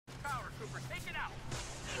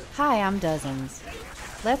Hi, I'm Dozens.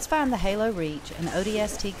 Let's find the Halo Reach and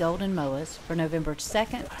ODST Golden Moas for November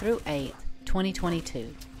 2nd through 8th,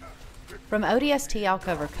 2022. From ODST, I'll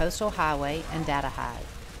cover Coastal Highway and Data Hive.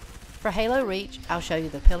 For Halo Reach, I'll show you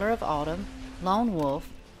the Pillar of Autumn, Lone Wolf,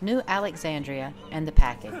 New Alexandria, and The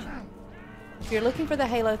Package. If you're looking for the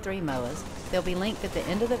Halo 3 Moas, they'll be linked at the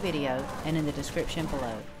end of the video and in the description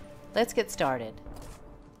below. Let's get started.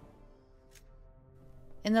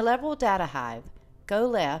 In the level Data Hive, go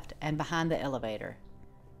left and behind the elevator.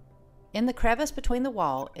 In the crevice between the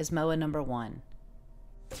wall is Moa number 1.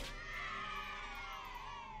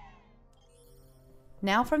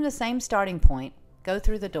 Now from the same starting point, go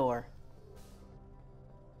through the door.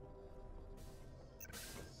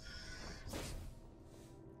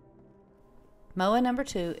 Moa number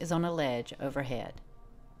 2 is on a ledge overhead.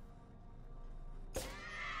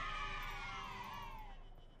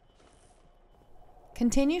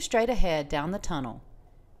 Continue straight ahead down the tunnel.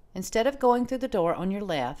 Instead of going through the door on your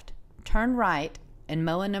left, turn right and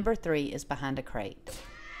Moa number 3 is behind a crate.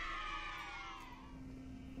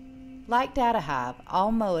 Like Data Hive,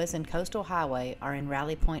 all Moas in Coastal Highway are in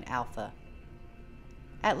Rally Point Alpha.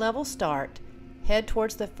 At level start, head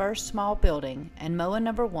towards the first small building and Moa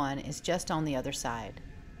number 1 is just on the other side.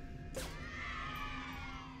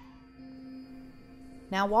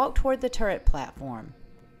 Now walk toward the turret platform.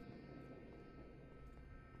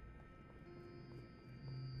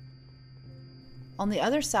 On the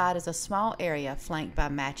other side is a small area flanked by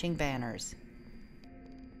matching banners.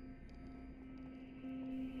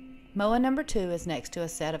 Moa number 2 is next to a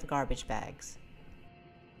set of garbage bags.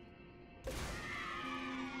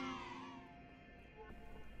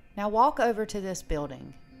 Now walk over to this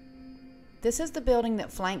building. This is the building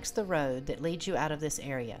that flanks the road that leads you out of this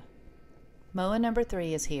area. Moa number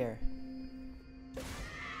 3 is here.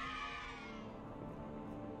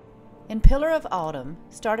 In Pillar of Autumn,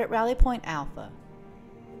 start at Rally Point Alpha.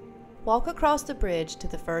 Walk across the bridge to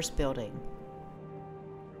the first building.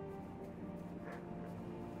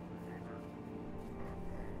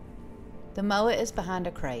 The Moa is behind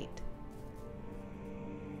a crate.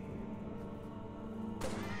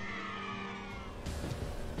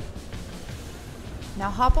 Now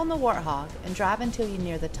hop on the Warthog and drive until you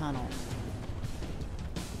near the tunnel.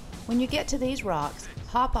 When you get to these rocks,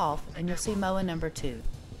 hop off and you'll see Moa number 2.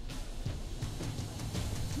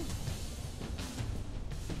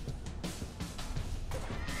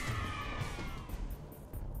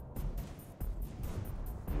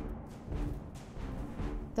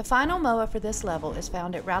 The final Moa for this level is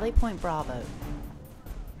found at Rally Point Bravo.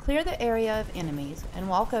 Clear the area of enemies and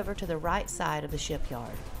walk over to the right side of the shipyard.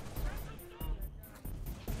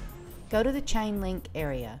 Go to the chain link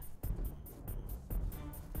area.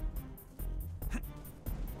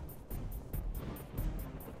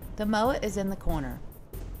 The Moa is in the corner.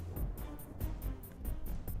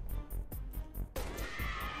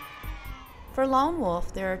 For Lone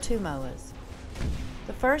Wolf, there are 2 Moas.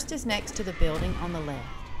 The first is next to the building on the left.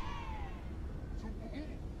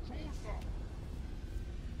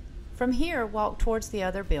 From here, walk towards the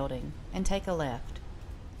other building and take a left.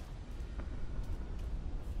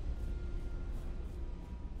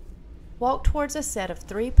 Walk towards a set of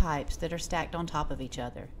 3 pipes that are stacked on top of each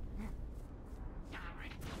other.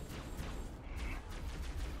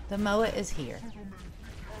 The Moa is here.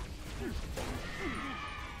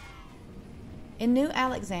 In New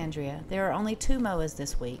Alexandria, there are only 2 Moas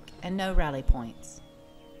this week and no rally points.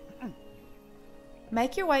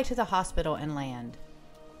 Make your way to the hospital and land.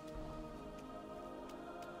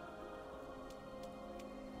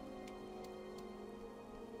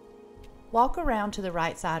 Walk around to the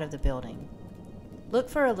right side of the building. Look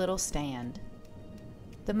for a little stand.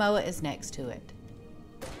 The Moa is next to it.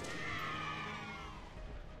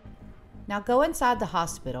 Now go inside the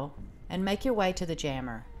hospital and make your way to the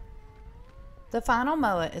jammer. The final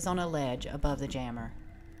Moa is on a ledge above the jammer.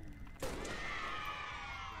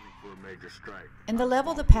 In the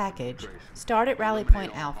level The Package, start at Rally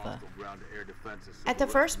Point Alpha. At the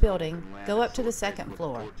first building, go up to the second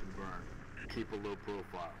floor. Keep a low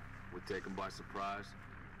profile. We take them by surprise.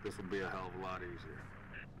 This will be a hell of a lot easier.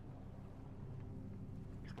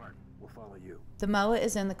 Smart. We'll follow you. The Moa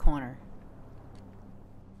is in the corner.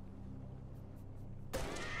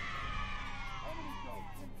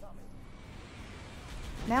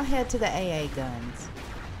 Now head to the AA guns.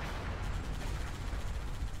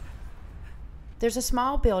 There's a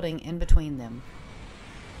small building in between them.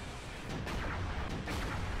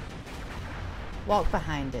 Walk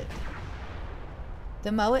behind it.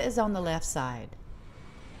 The Moa is on the left side.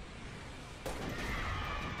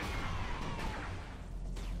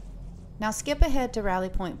 Now skip ahead to Rally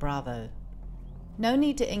Point Bravo. No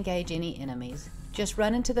need to engage any enemies. Just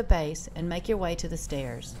run into the base and make your way to the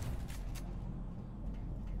stairs.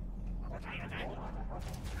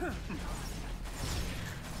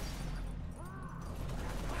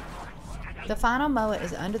 The final Moa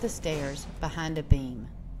is under the stairs, behind a beam.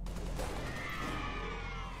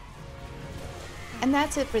 And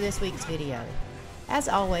that's it for this week's video. As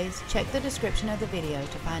always, check the description of the video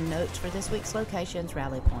to find notes for this week's location's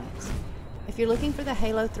rally points. If you're looking for the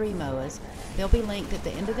Halo 3 Moas, they'll be linked at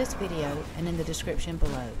the end of this video and in the description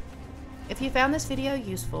below. If you found this video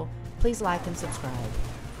useful, please like and subscribe.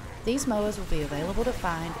 These Moas will be available to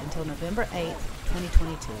find until November 8th,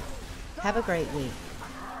 2022. Have a great week.